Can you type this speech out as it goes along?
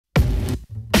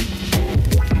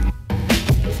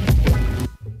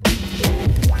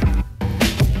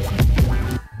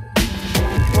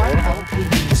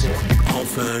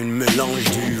un mélange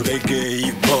du reggae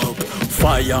hip-hop.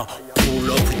 Fire,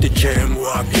 pull up with the jam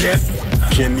rock, yes.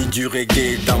 J'ai mis du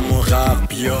reggae dans mon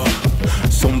rap, yo.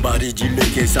 Somebody dis-le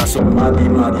que ça sonne madi.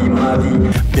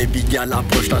 Baby girl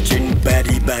approche là, tu une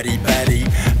baddie.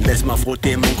 Laisse-moi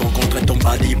frotter mon con contre ton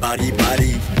body.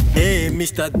 Hey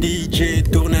Mr DJ,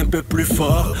 tourne un peu plus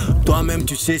fort. Toi-même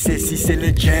tu sais si c'est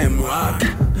le jam rock.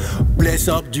 Blaze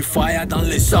up du fire dans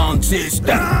les sound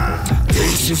system.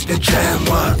 This is the jam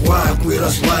rock with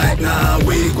us right now.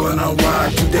 We gonna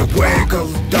rock to the break of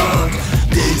dawn.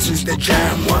 This is the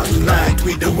jam rock tonight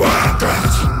with the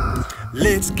rockers.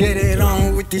 Let's get it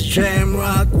on with this jam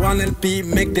rock. 1 LP,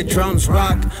 make the drums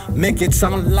rock. Make it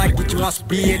sound like it was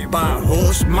played by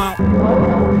Host Mouth.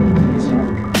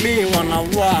 Me wanna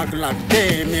walk like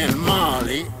Damian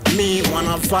Marley. Me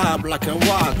wanna vibe like a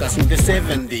walkers in the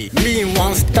 70s. Me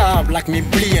want stop like me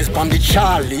blaze on the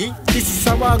Charlie. This is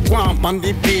how I go on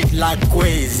the beat like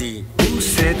crazy. Who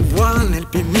said 1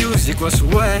 LP music was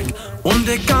whack? On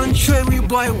the contrary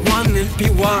boy, 1 LP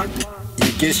work.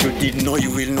 In case you didn't know, you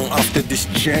will know after this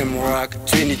jam rock.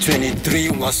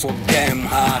 2023 was so damn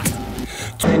hot.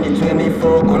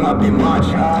 2024 gonna be much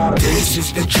harder. This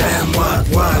is the jam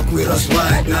rock with us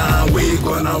right now. We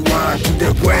gonna rock to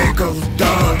the break of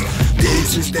dawn.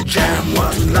 This is the jam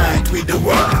rock tonight with the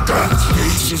rockers.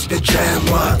 This is the jam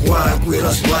rock with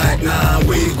us right now.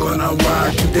 We gonna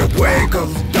rock to the break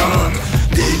of dawn.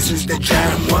 This is the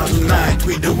jam rock tonight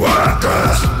with the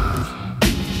rockers.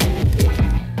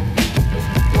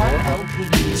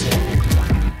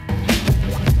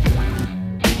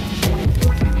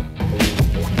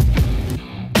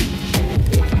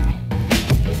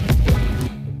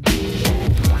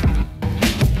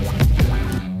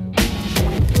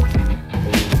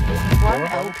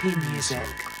 LP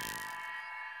Music.